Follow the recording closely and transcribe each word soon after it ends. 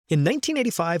In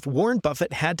 1985, Warren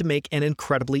Buffett had to make an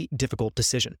incredibly difficult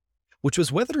decision, which was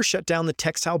whether to shut down the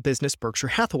textile business Berkshire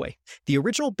Hathaway, the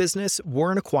original business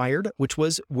Warren acquired, which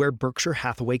was where Berkshire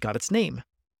Hathaway got its name.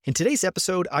 In today's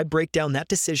episode, I break down that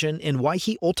decision and why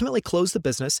he ultimately closed the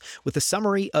business with a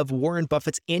summary of Warren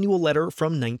Buffett's annual letter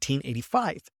from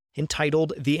 1985,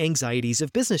 entitled The Anxieties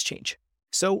of Business Change.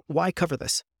 So why cover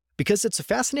this? Because it's a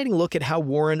fascinating look at how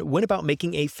Warren went about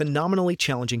making a phenomenally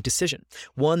challenging decision,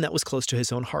 one that was close to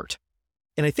his own heart.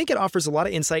 And I think it offers a lot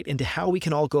of insight into how we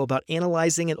can all go about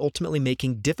analyzing and ultimately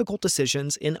making difficult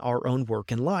decisions in our own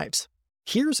work and lives.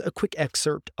 Here's a quick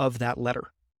excerpt of that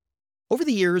letter. Over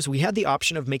the years, we had the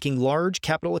option of making large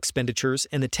capital expenditures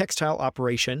in the textile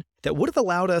operation that would have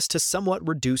allowed us to somewhat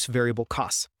reduce variable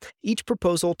costs. Each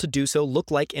proposal to do so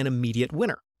looked like an immediate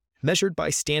winner. Measured by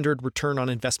standard return on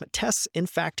investment tests, in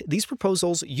fact, these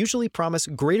proposals usually promise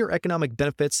greater economic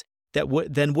benefits that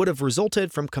would have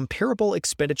resulted from comparable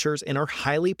expenditures in our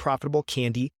highly profitable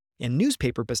candy and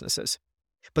newspaper businesses.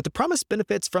 But the promised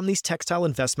benefits from these textile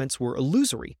investments were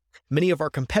illusory. Many of our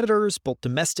competitors, both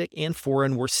domestic and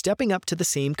foreign, were stepping up to the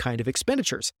same kind of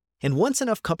expenditures. And once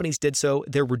enough companies did so,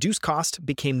 their reduced cost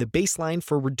became the baseline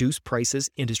for reduced prices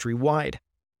industry-wide.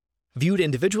 Viewed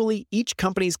individually, each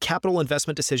company's capital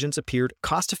investment decisions appeared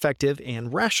cost-effective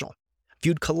and rational.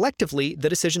 Viewed collectively, the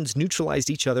decisions neutralized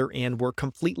each other and were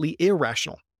completely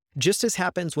irrational, just as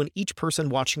happens when each person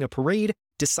watching a parade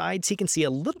decides he can see a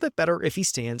little bit better if he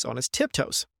stands on his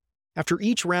tiptoes. After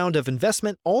each round of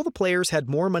investment, all the players had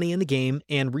more money in the game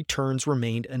and returns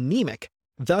remained anemic.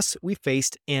 Thus, we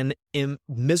faced an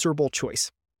miserable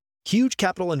choice. Huge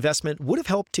capital investment would have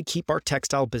helped to keep our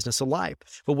textile business alive,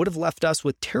 but would have left us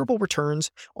with terrible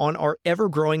returns on our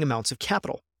ever-growing amounts of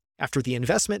capital. After the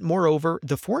investment, moreover,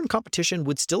 the foreign competition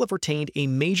would still have retained a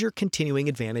major continuing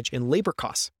advantage in labor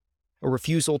costs. A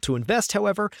refusal to invest,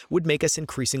 however, would make us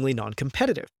increasingly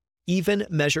non-competitive, even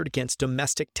measured against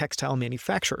domestic textile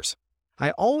manufacturers.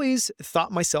 I always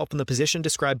thought myself in the position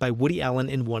described by Woody Allen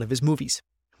in one of his movies.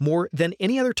 More than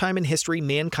any other time in history,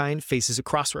 mankind faces a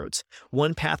crossroads.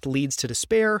 One path leads to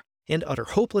despair and utter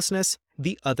hopelessness,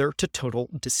 the other to total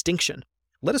distinction.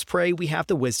 Let us pray we have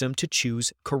the wisdom to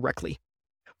choose correctly.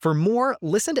 For more,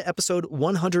 listen to episode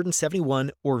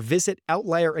 171 or visit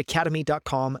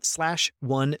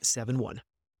outlieracademy.com/171.